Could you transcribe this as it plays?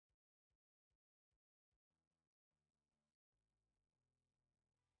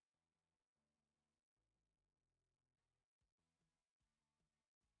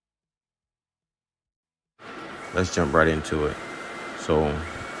let's jump right into it. So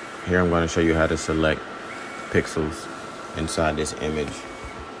here I'm going to show you how to select pixels inside this image.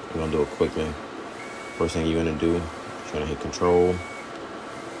 I'm going to do it quickly. First thing you're going to do, you're going to hit ctrl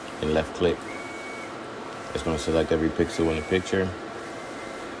and left click. It's going to select every pixel in the picture.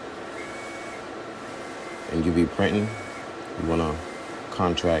 In UV printing, you want to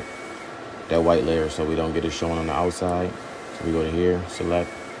contract that white layer so we don't get it showing on the outside. So we go to here, select,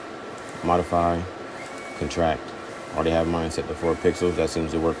 modify, contract. I already have mine set to 4 pixels. That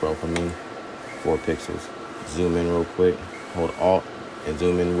seems to work well for me. 4 pixels. Zoom in real quick. Hold Alt and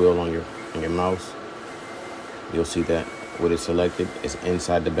zoom in wheel on your mouse. You'll see that what is selected is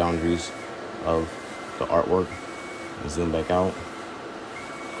inside the boundaries of the artwork. And zoom back out.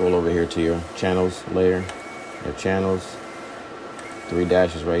 Scroll over here to your channels layer. Your channels. 3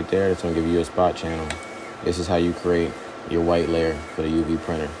 dashes right there. That's going to give you a spot channel. This is how you create your white layer for the UV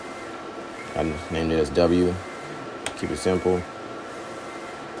printer. I named it as W. Keep it simple.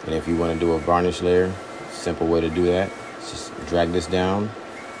 And if you want to do a varnish layer, simple way to do that, just drag this down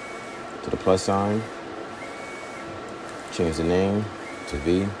to the plus sign, change the name to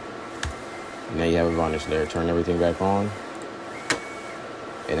V. Now you have a varnish layer. Turn everything back on.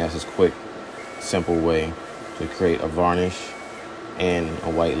 And that's just quick, simple way to create a varnish and a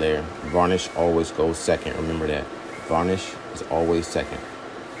white layer. Varnish always goes second. Remember that. Varnish is always second.